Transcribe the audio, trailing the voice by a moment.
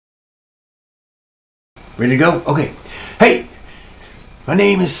Ready to go? Okay. Hey, my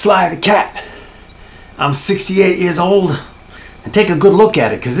name is Sly the Cat. I'm 68 years old. And take a good look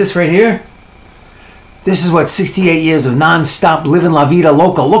at it, because this right here, this is what 68 years of non-stop living La Vida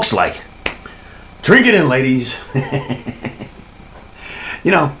Loca looks like. Drink it in, ladies. You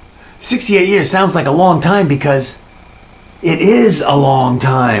know, 68 years sounds like a long time because it is a long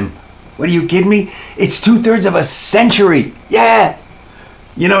time. What, are you kidding me? It's 2/3 of a century. Yeah.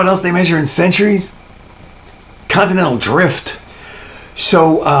 You know what else they measure in centuries? Continental drift.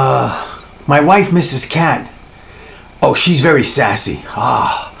 So, my wife, Mrs. Cat, oh, she's very sassy.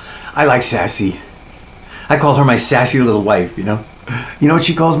 Ah, I like sassy. I call her my sassy little wife, you know? You know what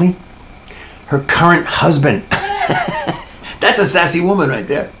she calls me? Her current husband. That's a sassy woman right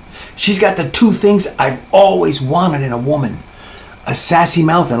there. She's got the two things I've always wanted in a woman. A sassy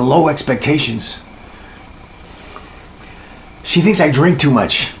mouth and low expectations. She thinks I drink too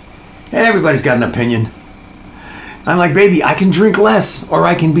much. Everybody's got an opinion. I'm like, baby, I can drink less or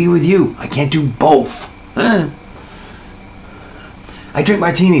I can be with you. I can't do both. I drink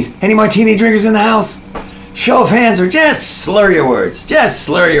martinis. Any martini drinkers in the house? Show of hands or just slur your words. Just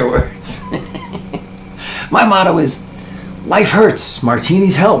slur your words. My motto is, life hurts,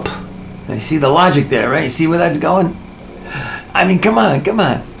 martinis help. I see the logic there, right? You see where that's going? I mean, come on, come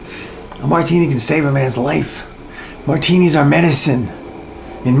on. A martini can save a man's life. Martinis are medicine.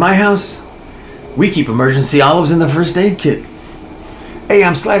 In my house, we keep emergency olives in the first aid kit. Hey,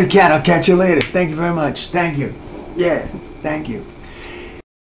 I'm Sly the Cat. I'll catch you later. Thank you very much. Thank you. Yeah, thank you.